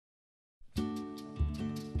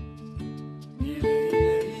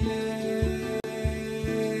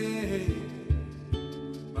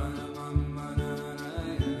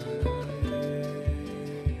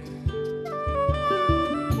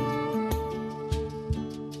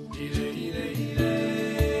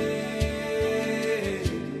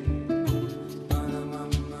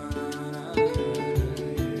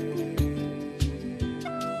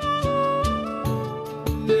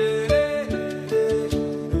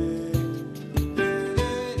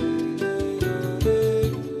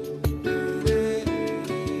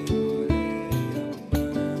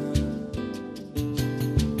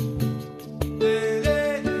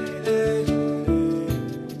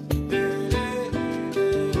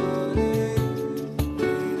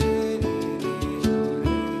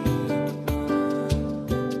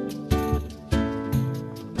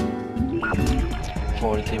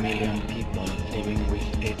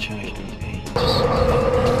HIV/AIDS.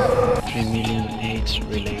 3 million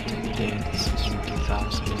AIDS-related deaths in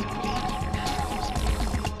 2008.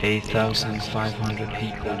 8,500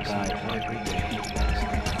 people died every day.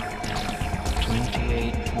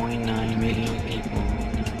 28.9 million people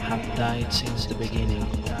have died since the beginning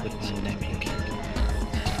of the pandemic.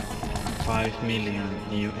 5 million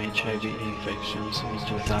new HIV infections in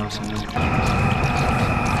 2008.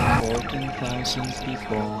 14,000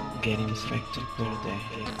 people get infected per day.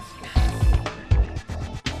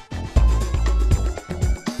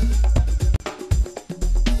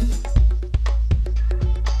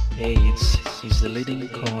 AIDS is the leading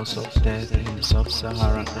cause of death in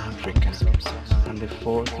sub-Saharan Africa and the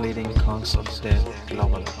fourth leading cause of death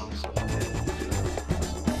globally.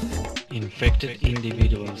 Infected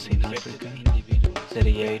individuals in Africa,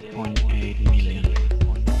 38.8 million.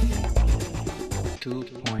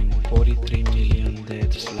 2.43 million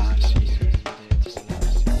deaths last year.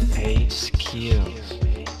 AIDS kills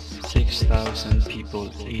 6,000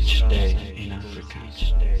 people each day in Africa.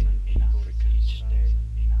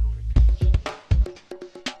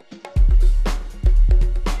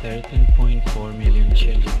 13.4 million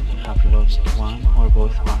children have lost one or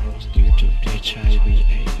both arms due to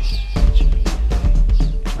HIV/AIDS.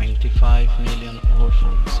 25 million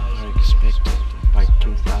orphans are expected by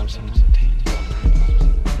 2010.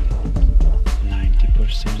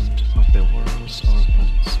 90% of the world's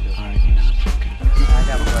orphans are in Africa.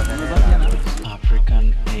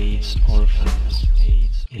 African AIDS orphans,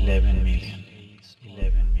 11 million.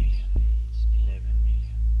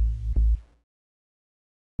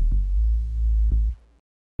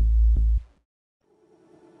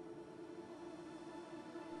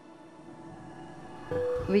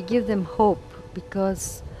 We give them hope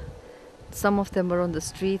because some of them are on the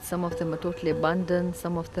streets, some of them are totally abandoned,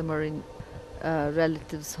 some of them are in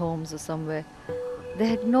relatives' homes or somewhere. They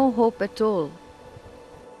had no hope at all.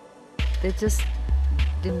 They just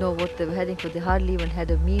didn't know what they were heading for. They hardly even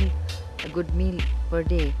had a good meal per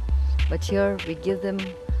day. But here we give them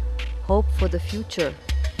hope for the future,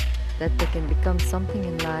 that they can become something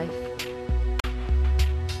in life.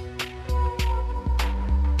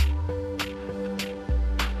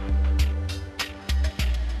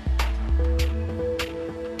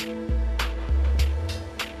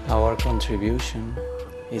 Our contribution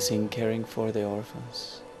is in caring for the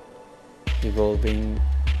orphans, evolving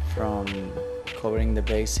from covering the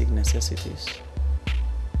basic necessities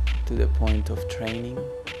to the point of training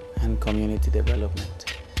and community development.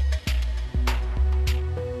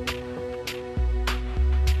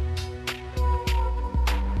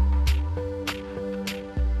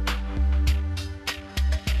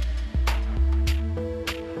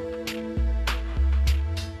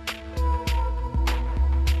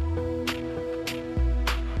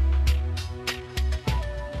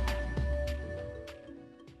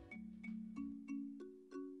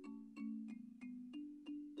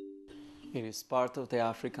 It is part of the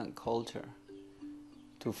African culture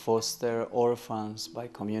to foster orphans by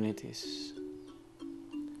communities.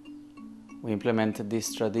 We implemented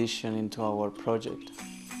this tradition into our project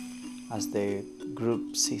as the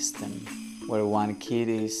group system, where one kid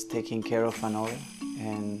is taking care of another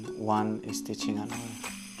and one is teaching another.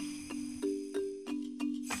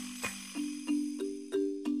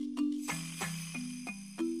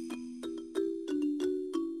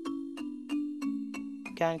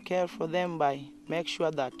 Can care for them by make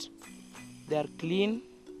sure that they are clean,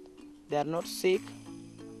 they are not sick.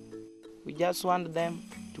 We just want them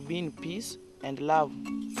to be in peace and love.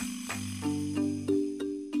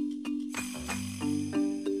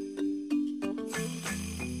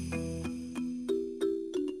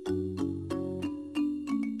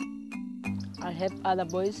 I help other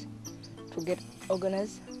boys to get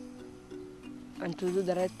organized and to do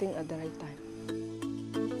the right thing at the right time.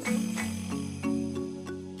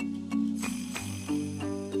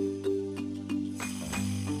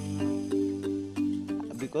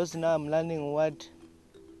 Because now I'm learning what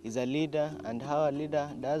is a leader and how a leader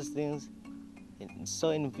does things,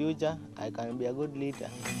 so in future I can be a good leader.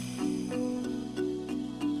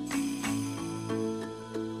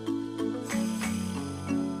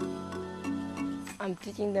 I'm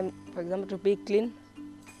teaching them, for example, to be clean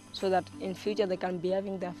so that in future they can be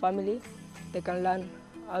having their family, they can learn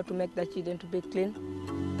how to make their children to be clean.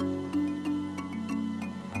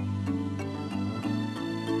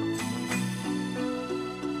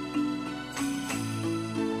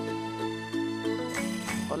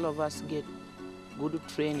 All of us get good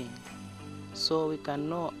training so we can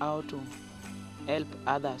know how to help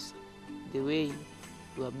others the way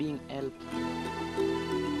we are being helped.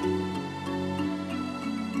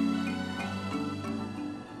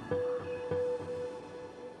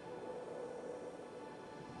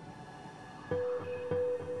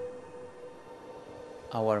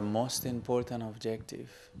 Our most important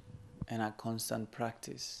objective and a constant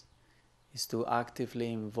practice is to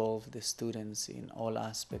actively involve the students in all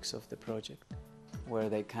aspects of the project, where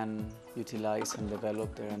they can utilize and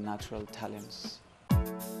develop their natural talents.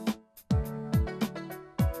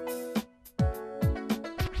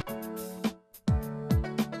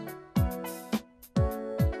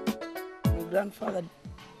 My grandfather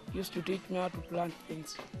used to teach me how to plant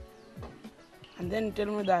things, and then tell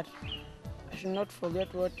me that I should not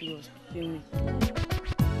forget what he was teaching me.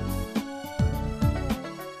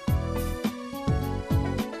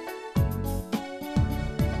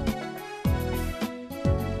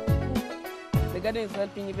 The garden is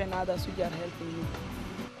helping even others which are helping me,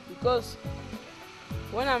 because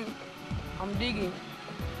when I'm digging,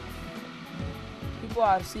 people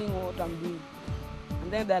are seeing what I'm doing,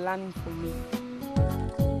 and then they're learning from me.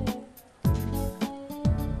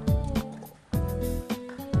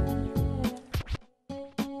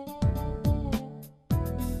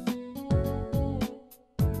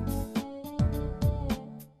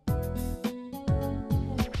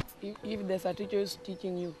 If there's a teacher who's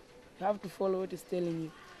teaching you, you have to follow what he's telling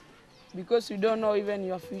you, because you don't know even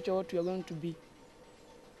your future what you're going to be.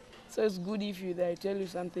 So it's good if they tell you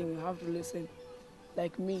something, you have to listen.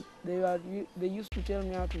 Like me, they used to tell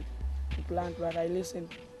me how to plant, but I listened.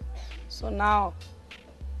 So now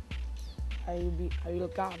I will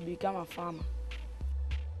become a farmer.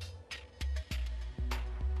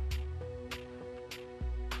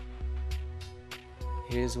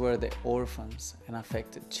 Here's where the orphans and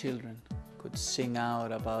affected children could sing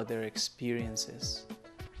out about their experiences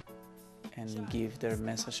and give their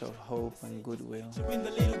message of hope and goodwill. In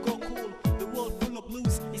the little Gokul, the world full of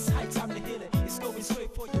blues. It's high time to heal it. It's going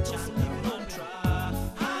straight for your chant mantra.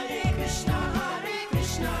 Hare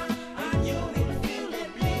Krishna, and you will feel the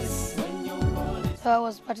bliss when your world is. So I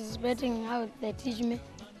was participating in how they teach me.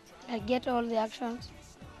 I get all the actions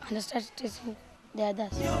and I start teaching the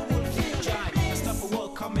others. You will feel giant. Stop a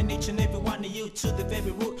world coming each and every one of you to the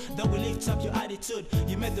very root. That will lift up your attitude.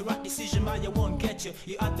 You made the right decision, but you won't get you.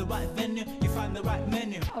 You're at the right venue, you find the right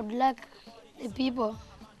menu. I would like the people,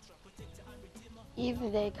 if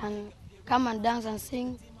they can come and dance and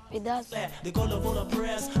sing with us. The goal of all our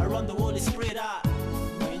prayers around the world is spread out.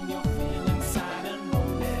 When you're feeling sad and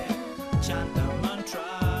lonely, chant the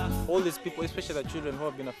mantra. All these people, especially the children who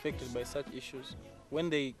have been affected by such issues, when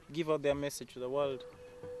they give out their message to the world,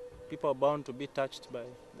 people are bound to be touched by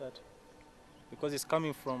that, because it's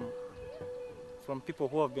coming from people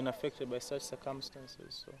who have been affected by such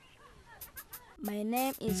circumstances. So. My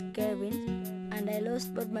name is Kevin, and I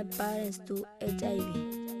lost both my parents to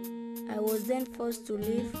HIV. I was then forced to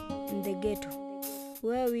live in the ghetto,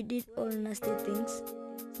 where we did all nasty things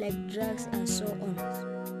like drugs and so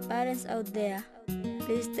on. Parents out there,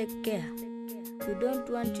 please take care. You don't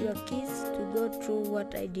want your kids to go through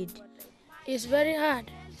what I did. It's very hard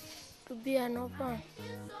to be an orphan,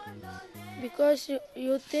 because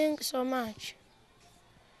you think so much.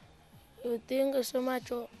 You think so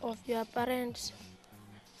much of your parents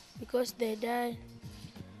because they died.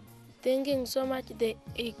 Thinking so much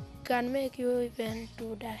it can make you even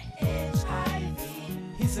to die.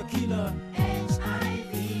 HIV, he's a killer.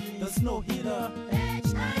 HIV, there's no healer.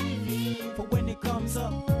 HIV, for when it comes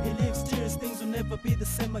up, he leaves tears, things will never be the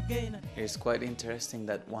same again. It's quite interesting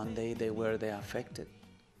that one day they were the affected,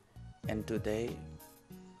 and today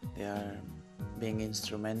they are being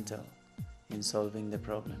instrumental in solving the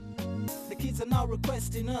problem. The kids are now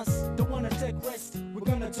requesting us, don't wanna take rest. We're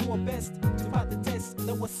gonna do our best to fight the test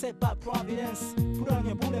that was set by Providence. Put on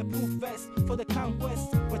your bulletproof vest for the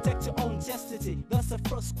conquest. Protect your own chastity, that's the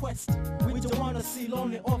first quest. We don't wanna see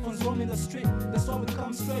lonely orphans roaming the street. That's why we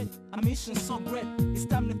come straight, our mission's so great. It's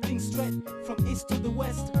time to think straight, from east to the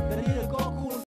west. The little Gokul